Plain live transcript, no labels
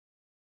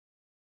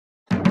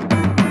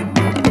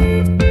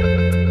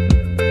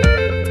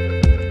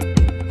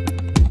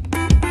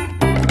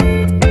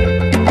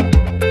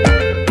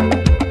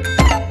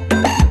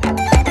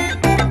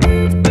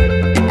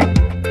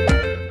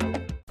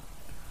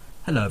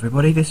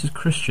everybody, this is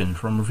Christian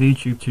from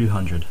ReviewTube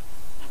 200.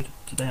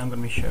 Today I'm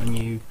going to be showing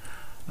you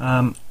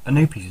a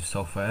new piece of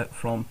software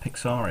from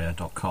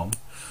Pixaria.com.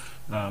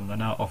 They're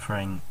now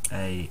offering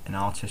an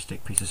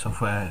artistic piece of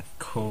software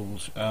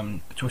called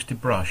Twisted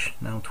Brush.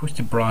 Now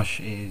Twisted Brush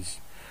is,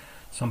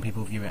 some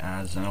people view it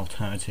as an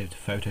alternative to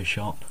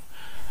Photoshop.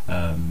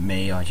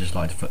 Me, I just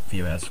like to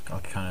view it as a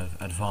kind of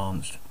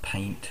advanced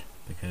paint,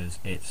 because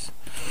it's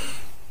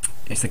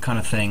the kind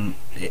of thing.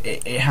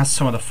 It has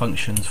some of the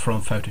functions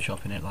from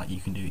Photoshop in it, like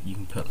you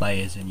can put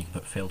layers in, you can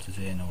put filters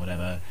in, or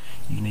whatever.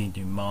 You can even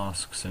do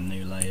masks and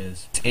new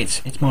layers.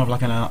 It's more of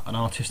like an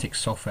artistic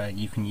software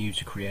you can use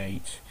to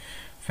create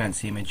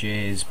fancy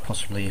images.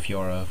 Possibly if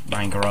you're a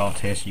manga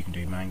artist, you can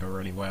do manga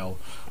really well.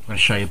 I'm going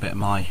to show you a bit of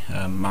my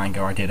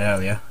manga I did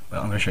earlier, but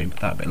I'm going to show you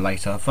that a bit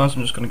later. First,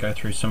 I'm just going to go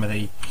through some of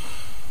the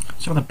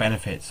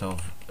benefits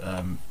of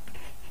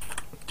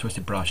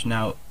Twisted Brush.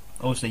 Now,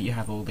 obviously, you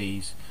have all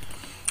these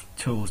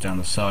tools down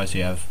the side. So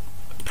you have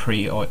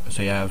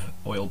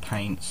oil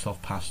paint,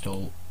 soft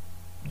pastel,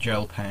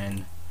 gel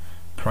pen,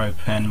 pro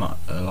pen,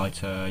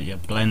 lighter, you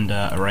have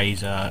blender,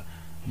 eraser,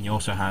 and you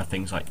also have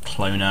things like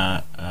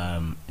cloner,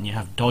 and you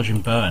have dodge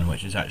and burn,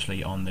 which is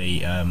actually on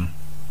the on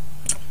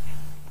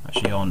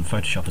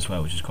Photoshop as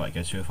well, which is quite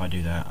good. So if I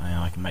do that,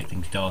 I can make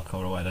things darker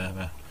or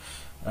whatever.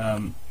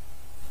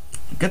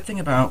 Good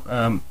thing about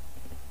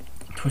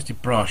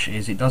Twisted Brush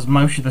is it does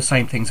most of the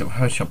same things that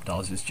Photoshop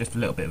does. It's just a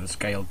little bit of a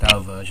scaled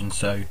down version.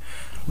 So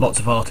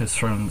lots of artists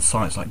from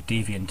sites like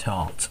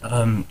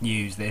DeviantArt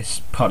use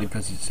this, partly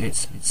because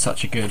it's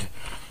such a good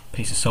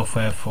piece of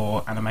software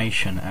for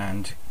animation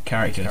and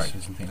characters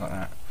and things like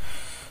that.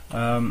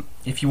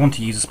 If you want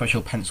to use a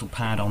special pencil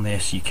pad on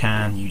this, you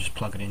can. You just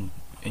plug it in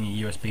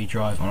your USB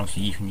drive, and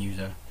obviously you can use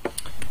a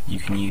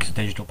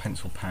digital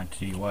pencil pad to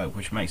do your work,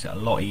 which makes it a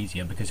lot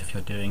easier, because if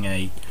you're doing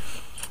a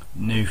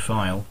new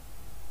file,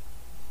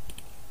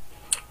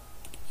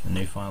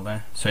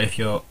 there. So if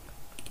you're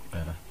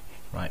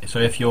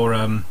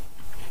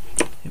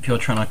if you're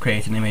trying to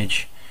create an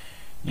image,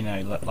 you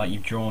know, like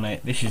you've drawn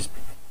it, this is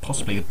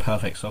possibly the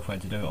perfect software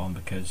to do it on,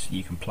 because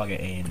you can plug it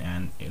in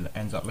and it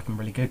ends up looking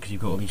really good because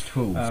you've got all these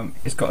tools.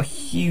 It's got a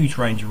huge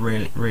range of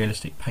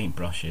realistic paint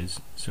brushes.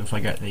 So if I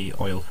get the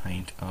oil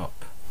paint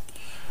up,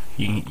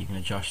 you can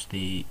adjust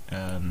the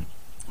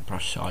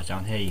brush size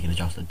down here. You can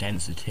adjust the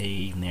density,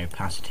 even the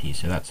opacity.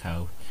 So that's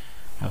how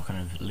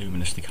kind of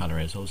luminous the colour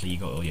is. Also, you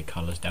got all your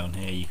colours down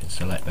here. You can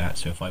select that.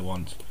 So if I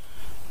want,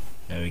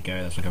 there we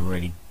go. That's like a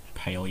really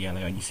pale yellow,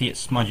 and you see it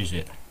smudges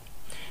it.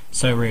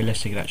 So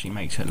realistic, it actually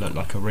makes it look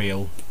like a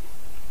real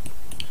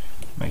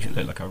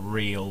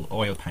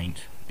oil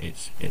paint.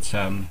 It's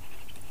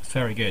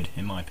very good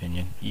in my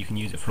opinion. You can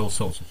use it for all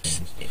sorts of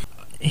things.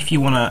 If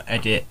you want to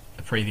edit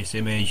a previous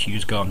image, you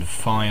just go onto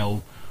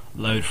File,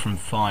 Load from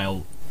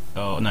File.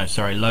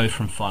 Load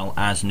from File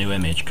as New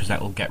Image, because that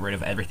will get rid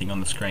of everything on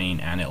the screen,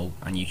 and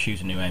you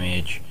choose a new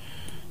image.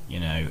 You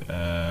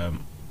know,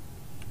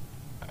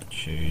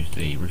 choose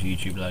the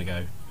ReviewTube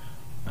logo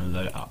and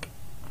load it up.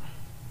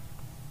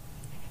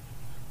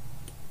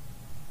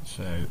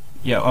 So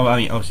yeah, I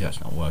mean, obviously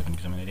that's not working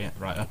because I'm an idiot.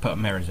 Right, I put a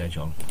mirror's edge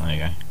on. There you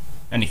go.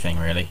 Anything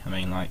really. I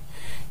mean, like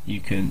you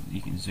can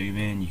zoom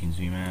in, you can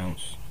zoom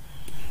out.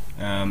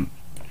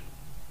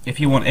 If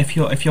you're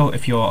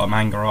a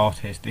manga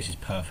artist, this is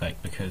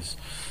perfect because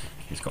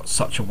it's got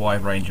such a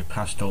wide range of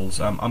pastels.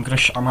 I'm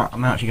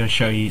actually going to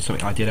show you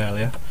something I did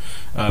earlier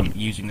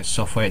using this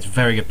software. It's a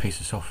very good piece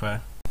of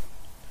software.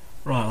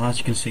 Right, well, as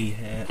you can see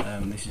here,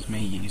 this is me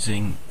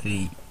using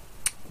the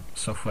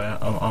software.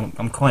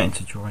 I'm quite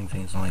into drawing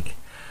things like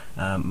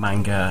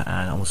manga,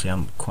 and obviously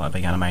I'm quite a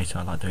big animator.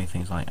 I like doing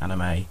things like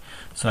anime,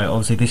 so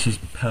obviously this is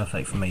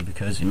perfect for me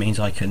because it means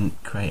I can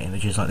create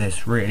images like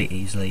this really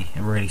easily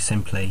and really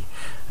simply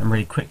and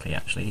really quickly.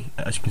 Actually,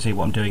 as you can see,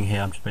 what I'm doing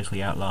here, I'm just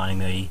basically outlining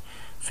the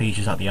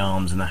features like the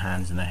arms and the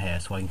hands and the hair,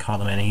 so I can colour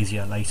them in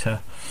easier later.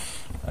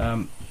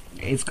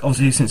 It's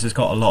obviously, since it's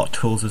got a lot of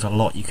tools, there's a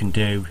lot you can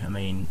do. I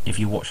mean, if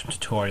you watch some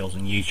tutorials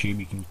on YouTube,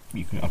 you can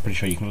I'm pretty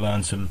sure you can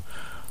learn some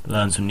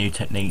new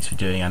techniques for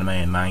doing anime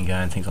and manga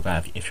and things like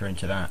that if you're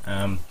into that.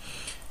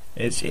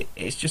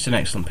 It's just an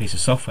excellent piece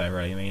of software,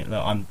 really. I mean,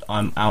 look,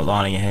 I'm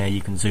outlining it here.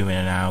 You can zoom in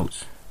and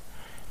out.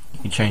 You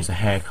can change the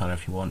hair color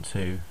if you want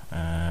to.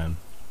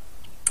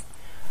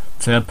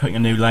 So I'm putting a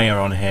new layer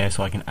on here,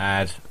 so I can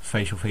add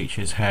facial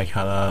features, hair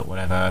color,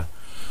 whatever.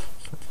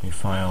 Select a new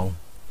file.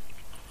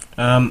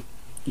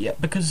 Yeah,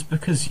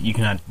 because you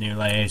can add new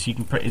layers. You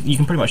can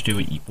pretty much do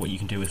what you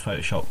can do with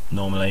Photoshop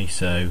normally.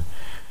 So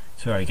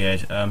it's very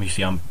good. You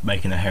see I'm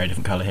making the hair a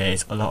different colour here.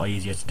 It's a lot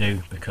easier to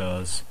do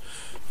because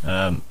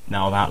now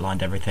I've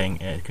outlined everything.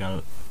 It's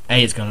going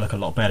to look a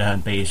lot better,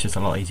 and B, it's just a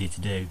lot easier to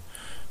do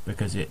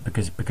because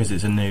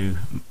it's a new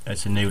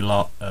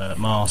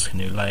mask,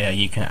 new layer.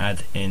 You can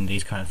add in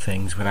these kind of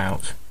things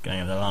without going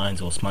over the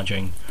lines or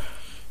smudging.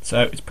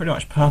 So it's pretty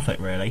much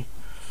perfect, really.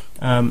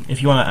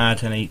 If you want to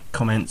add any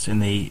comments in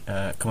the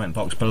comment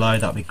box below,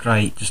 that'd be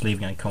great. Just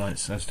leaving any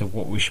comments as to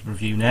what we should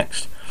review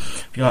next.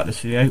 If you like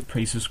this video,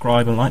 please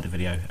subscribe and like the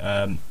video.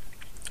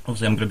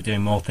 Obviously I'm going to be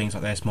doing more things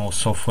like this, more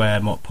software,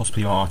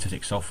 possibly more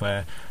artistic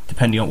software,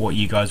 depending on what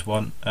you guys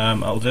want.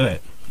 I'll do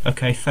it.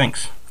 Okay,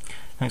 thanks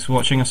for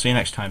watching. I'll see you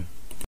next time.